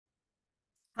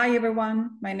Hi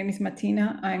everyone, my name is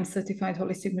Martina. I'm certified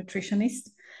holistic nutritionist.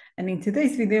 And in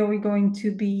today's video, we're going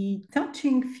to be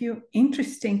touching a few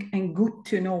interesting and good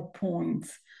to know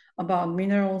points about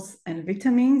minerals and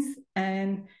vitamins,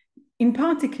 and in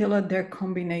particular, their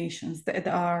combinations that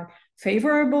are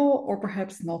favorable or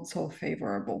perhaps not so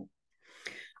favorable.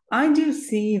 I do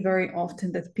see very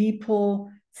often that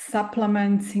people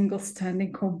supplement single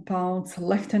standing compounds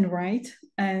left and right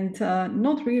and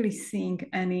not really seeing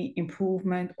any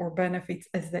improvement or benefits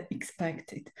as they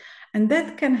expected. And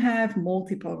that can have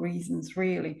multiple reasons,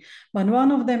 really. But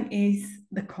one of them is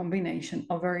the combination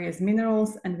of various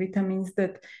minerals and vitamins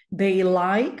that they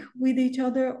like with each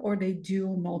other or they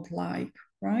do not like,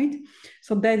 right?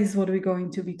 So that is what we're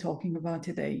going to be talking about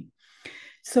today.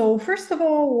 So first of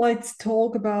all, let's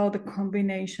talk about the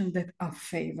combinations that are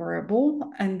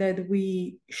favorable and that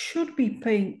we should be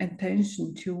paying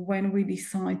attention to when we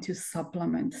decide to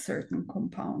supplement certain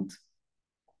compounds.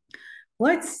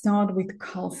 Let's start with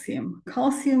calcium.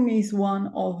 Calcium is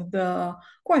one of the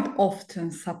quite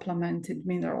often supplemented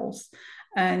minerals,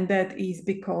 and that is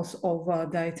because of a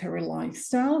dietary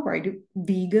lifestyle, right?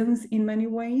 Vegans, in many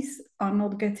ways, are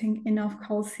not getting enough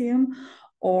calcium,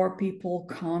 or people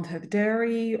can't have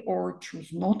dairy or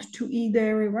choose not to eat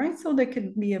dairy, right? So there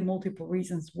can be multiple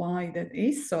reasons why that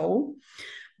is so.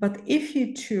 But if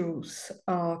you choose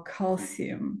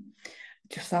calcium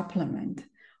to supplement,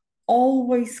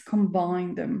 always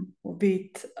combine them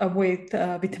with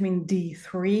vitamin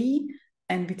D3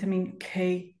 and vitamin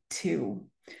K2.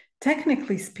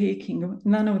 Technically speaking,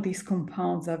 none of these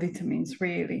compounds are vitamins,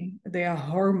 really. They are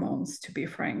hormones, to be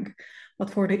frank. But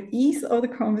for the ease of the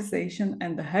conversation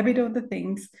and the habit of the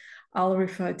things, I'll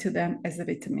refer to them as the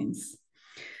vitamins.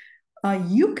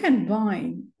 You can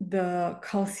buy the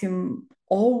calcium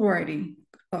already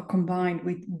combined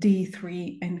with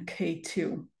D3 and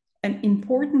K2. And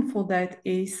important for that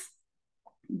is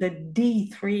the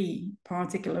D3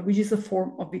 particular, which is a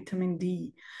form of vitamin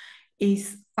D,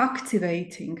 is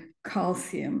activating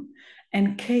calcium,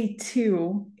 and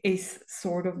K2 is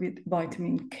sort of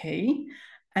vitamin K,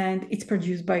 and it's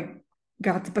produced by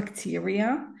gut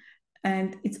bacteria,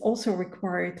 and it's also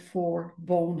required for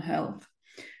bone health.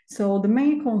 So the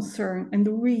main concern and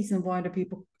the reason why the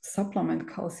people supplement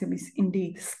calcium is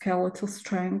indeed skeletal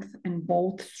strength and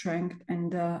bone strength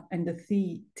and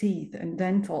the teeth and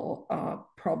dental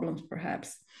problems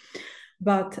perhaps.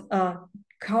 But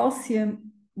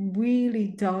calcium really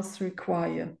does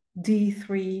require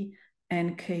D3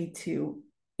 and K2,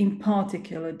 in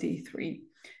particular D3,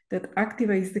 that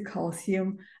activates the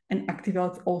calcium and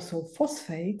activates also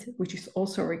phosphate, which is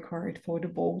also required for the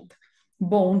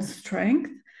bone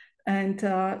strength and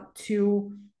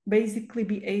to basically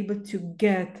be able to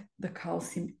get the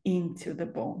calcium into the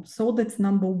bone. So that's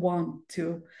number one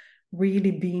to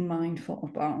really be mindful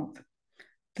about.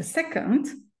 The second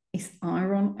is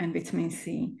iron and vitamin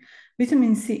C.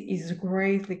 Vitamin C is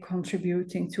greatly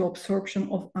contributing to absorption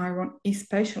of iron,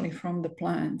 especially from the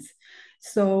plants.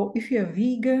 So if you're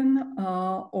vegan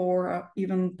or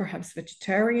even perhaps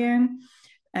vegetarian,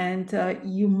 and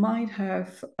you might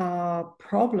have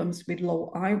problems with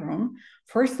low iron,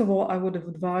 first of all, I would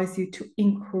advise you to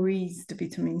increase the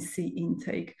vitamin C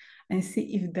intake and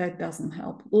see if that doesn't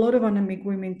help. A lot of anemic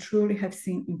women truly have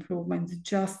seen improvements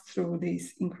just through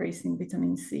this increase in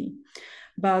vitamin C.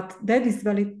 But that is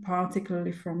valid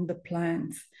particularly from the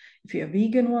plants. If you're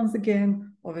vegan, once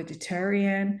again, or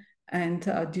vegetarian, and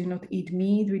do not eat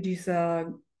meat, which is a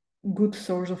good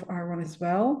source of iron as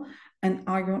well, and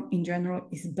iron in general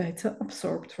is better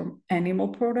absorbed from animal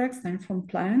products than from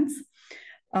plants,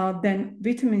 then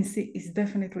vitamin C is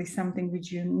definitely something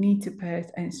which you need to pay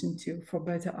attention to for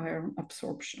better iron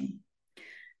absorption.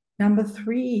 Number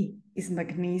 3 is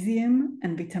magnesium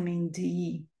and vitamin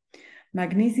D.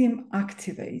 Magnesium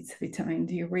activates vitamin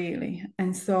D really.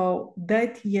 And so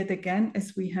that yet again,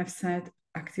 as we have said,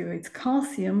 activates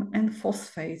calcium and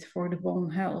phosphate for the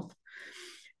bone health.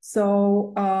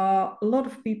 So a lot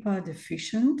of people are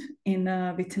deficient in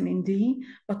vitamin D,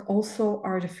 but also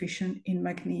are deficient in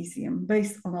magnesium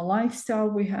based on a lifestyle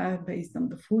we have, based on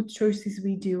the food choices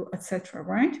we do, etc.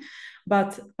 Right?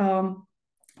 But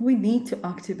we need to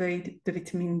activate the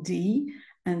vitamin D,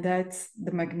 and that's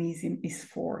the magnesium is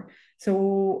for.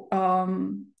 So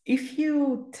if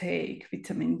you take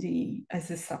vitamin D as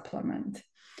a supplement,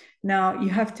 now you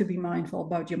have to be mindful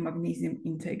about your magnesium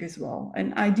intake as well.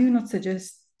 And I do not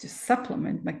suggest to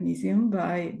supplement magnesium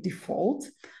by default,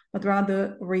 but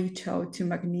rather reach out to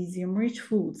magnesium-rich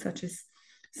foods such as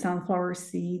sunflower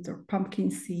seeds or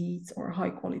pumpkin seeds or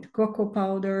high-quality cocoa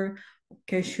powder,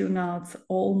 cashew nuts,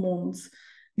 almonds.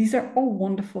 These are all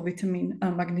wonderful vitamin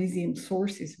magnesium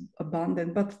sources,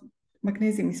 abundant, but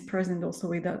magnesium is present also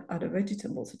with other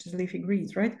vegetables, such as leafy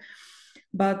greens, right?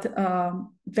 But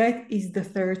that is the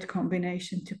third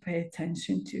combination to pay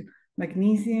attention to.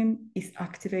 Magnesium is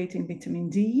activating vitamin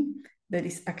D, that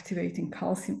is activating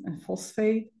calcium and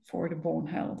phosphate for the bone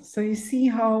health. So you see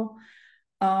how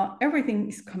everything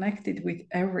is connected with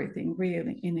everything,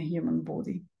 really, in a human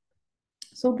body.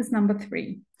 So that's number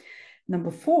 3.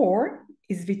 Number 4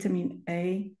 is vitamin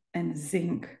A and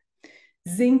zinc.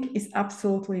 Zinc is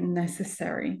absolutely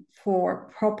necessary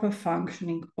for proper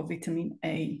functioning of vitamin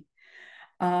A.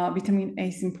 Vitamin A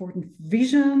is important for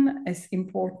vision, is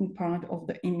important part of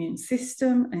the immune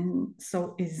system, and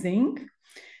so is zinc.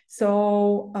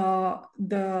 So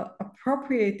the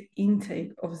appropriate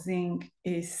intake of zinc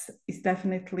is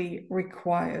definitely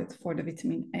required for the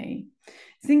vitamin A.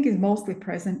 Zinc is mostly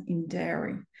present in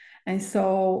dairy. And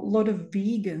so a lot of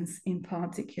vegans in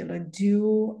particular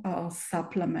do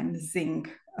supplement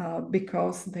zinc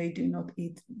because they do not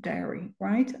eat dairy,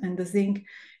 right? And the zinc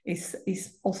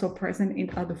is also present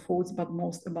in other foods, but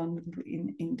most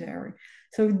abundantly in dairy.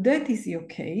 So if that is your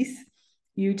case,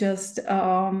 you just,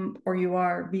 or you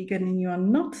are vegan and you are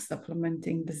not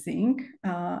supplementing the zinc,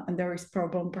 and there is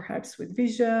problem perhaps with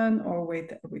vision or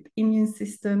with immune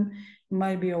system, you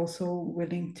might be also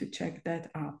willing to check that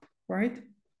up, right?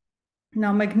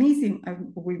 Now, magnesium,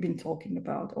 we've been talking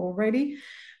about already,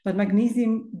 but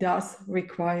magnesium does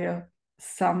require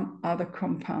some other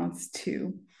compounds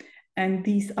too. And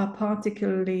these are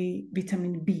particularly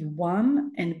vitamin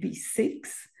B1 and B6,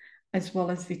 as well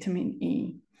as vitamin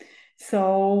E.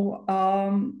 So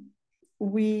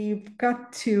we've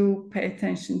got to pay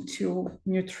attention to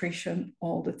nutrition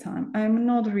all the time. I'm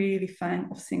not really a fan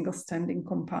of single standing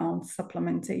compound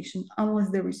supplementation unless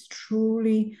there is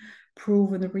truly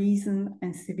proven reason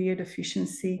and severe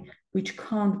deficiency which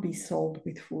can't be solved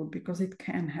with food, because it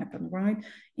can happen, right?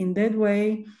 In that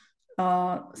way,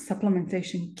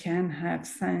 supplementation can have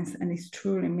sense and is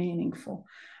truly meaningful.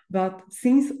 But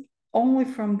since only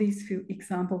from these few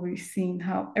examples we've seen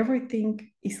how everything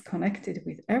is connected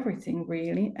with everything,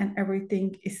 really, and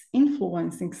everything is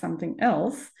influencing something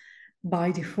else by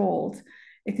default,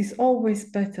 it is always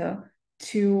better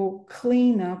to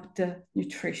clean up the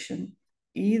nutrition,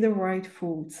 eat the right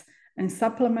foods, and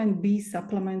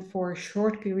supplement for a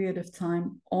short period of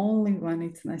time only when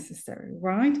it's necessary,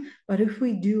 right? But if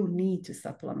we do need to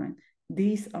supplement,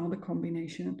 these are the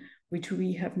combinations which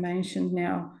we have mentioned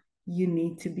now you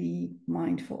need to be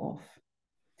mindful of.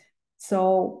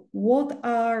 So what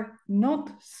are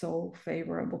not so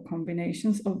favorable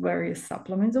combinations of various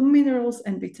supplements of minerals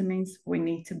and vitamins we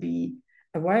need to be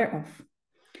aware of?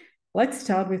 Let's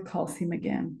start with calcium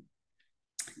again.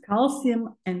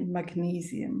 Calcium and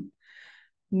magnesium,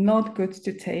 not good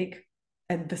to take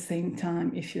at the same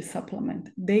time if you supplement.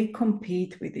 They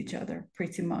compete with each other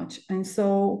pretty much. And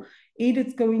so either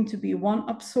it's going to be one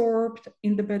absorbed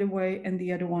in the better way and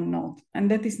the other one not.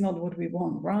 And that is not what we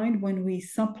want, right? When we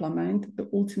supplement, the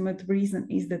ultimate reason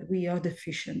is that we are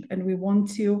deficient and we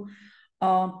want to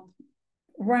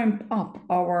ramp up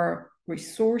our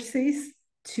resources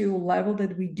to a level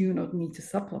that we do not need to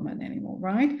supplement anymore,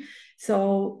 right?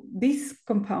 So these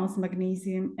compounds,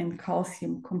 magnesium and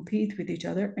calcium, compete with each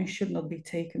other and should not be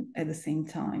taken at the same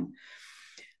time.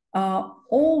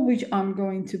 All which I'm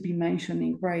going to be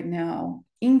mentioning right now,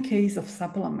 in case of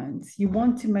supplements, you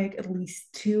want to make at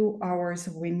least 2 hours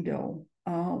window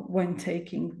when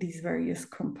taking these various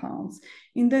compounds.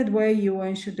 In that way, you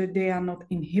ensure that they are not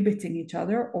inhibiting each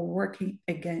other or working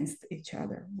against each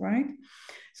other, right?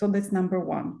 So that's number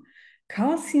 1.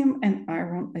 Calcium and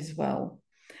iron as well.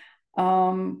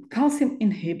 Calcium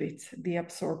inhibits the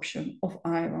absorption of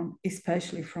iron,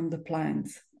 especially from the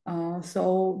plants.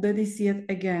 So that is yet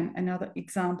again another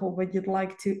example where you'd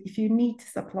like to, if you need to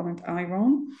supplement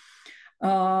iron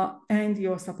and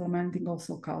you're supplementing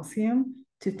also calcium,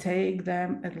 to take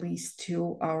them at least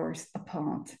 2 hours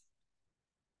apart.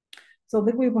 So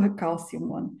that we will have calcium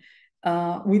one.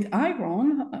 With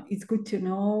iron, it's good to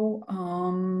know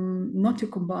not to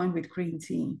combine with green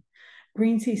tea.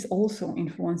 Green tea is also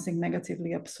influencing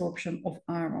negatively absorption of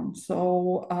iron.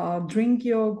 So drink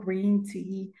your green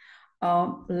tea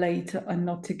later and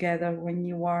not together when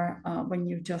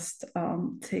you've just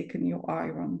taken your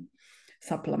iron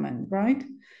supplement, right?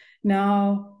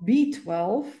 Now,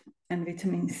 B12 and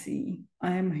vitamin C.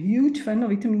 I am a huge fan of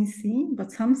vitamin C, but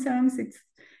sometimes it's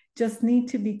just need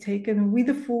to be taken with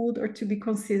the food or to be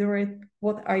considered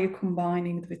what are you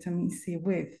combining vitamin C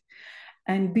with.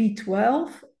 And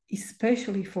B12,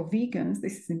 especially for vegans,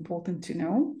 this is important to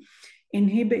know,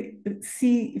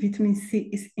 Vitamin C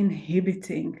is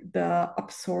inhibiting the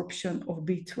absorption of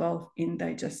B12 in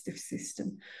digestive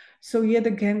system. So yet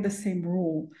again, the same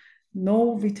rule,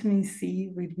 no vitamin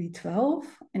C with B12.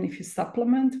 And if you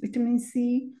supplement vitamin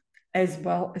C as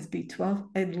well as B12,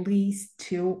 at least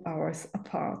 2 hours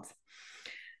apart.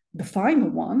 The final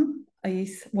one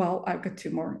is, well, I've got 2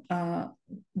 more.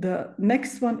 The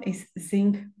next one is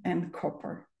zinc and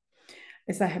copper.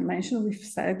 As I have mentioned, we've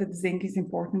said that zinc is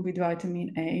important with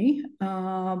vitamin A,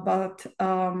 but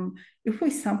if we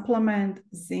supplement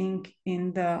zinc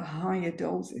in the higher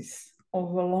doses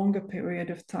over a longer period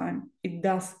of time, it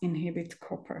does inhibit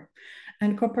copper.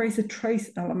 And copper is a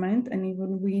trace element, and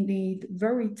even we need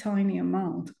very tiny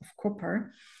amount of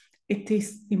copper, it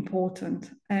is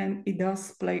important and it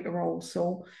does play a role.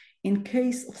 So in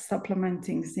case of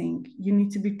supplementing zinc, you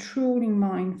need to be truly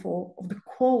mindful of the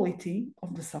quality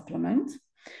of the supplement.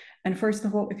 And first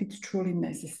of all, if it's truly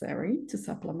necessary to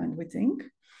supplement with zinc.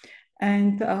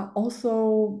 And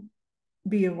also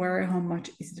be aware how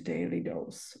much is the daily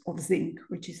dose of zinc,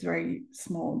 which is very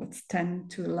small, but 10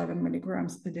 to 11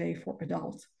 milligrams a day for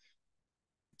adults.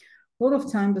 A lot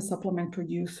of time, the supplement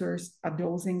producers are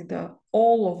dosing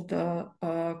all of the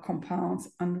compounds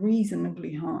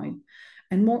unreasonably high.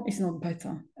 And more is not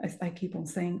better, as I keep on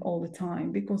saying all the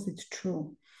time, because it's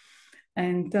true.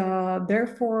 And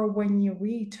therefore, when you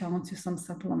reach out to some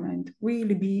supplement,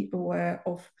 really be aware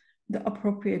of the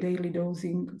appropriate daily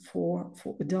dosing for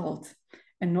adults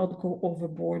and not go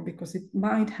overboard, because it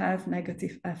might have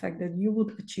negative effect that you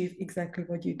would achieve exactly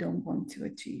what you don't want to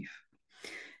achieve.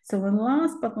 So and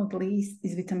last but not least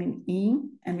is vitamin E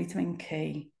and vitamin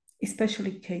K,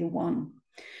 especially K1.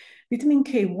 Vitamin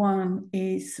K1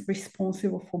 is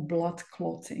responsible for blood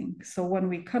clotting. So when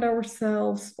we cut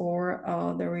ourselves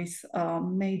or there is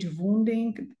major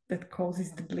wounding that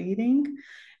causes the bleeding,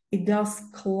 it does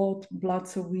clot blood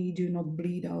so we do not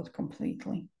bleed out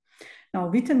completely. Now,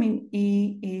 vitamin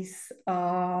E is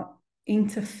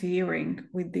interfering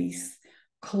with these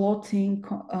clotting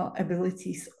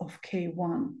abilities of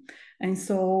K1. And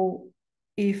so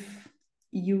if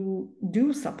you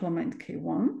do supplement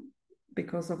K1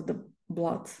 because of the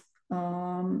blood,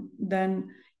 then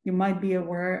you might be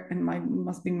aware and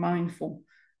must be mindful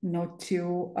not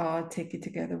to take it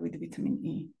together with vitamin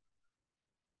E.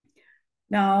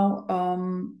 Now,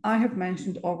 I have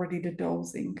mentioned already the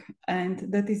dosing, and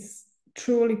that is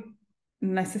truly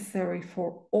necessary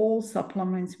for all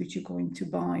supplements which you're going to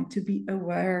buy, to be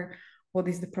aware what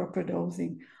is the proper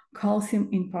dosing. Calcium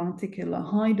in particular,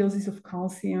 high doses of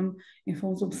calcium in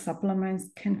forms of supplements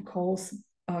can cause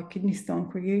kidney stone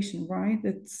creation, right?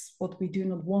 That's what we do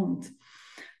not want.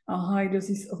 High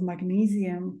doses of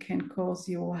magnesium can cause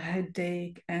you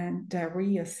headache and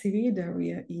diarrhea, severe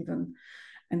diarrhea even.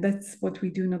 And that's what we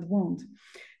do not want.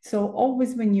 So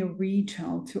always when you reach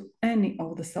out to any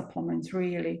of the supplements,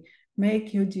 really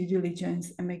make your due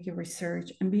diligence and make your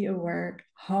research and be aware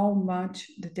how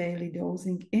much the daily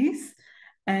dosing is,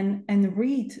 and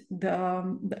read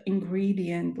the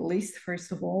ingredient list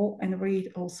first of all, and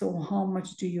read also how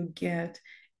much do you get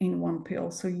in one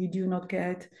pill, so you do not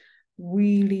get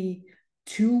really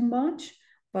too much,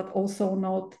 but also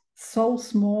not so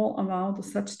small amount or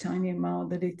such tiny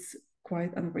amount that it's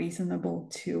quite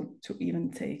unreasonable to even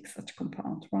take such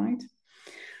compound, right?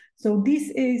 So this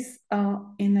is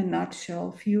in a nutshell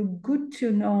a few good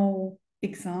to know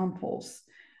examples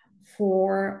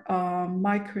for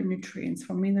micronutrients,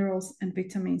 for minerals and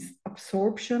vitamins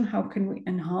absorption. How can we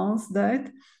enhance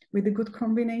that with a good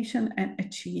combination and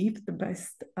achieve the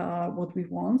best what we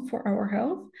want for our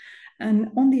health? And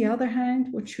on the other hand,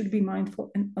 what should be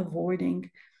mindful and avoiding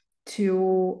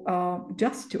to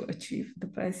just to achieve the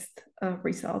best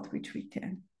result which we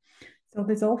can. So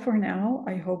that's all for now.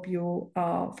 I hope you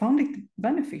found it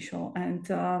beneficial, and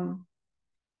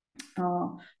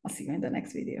I'll see you in the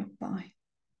next video. Bye.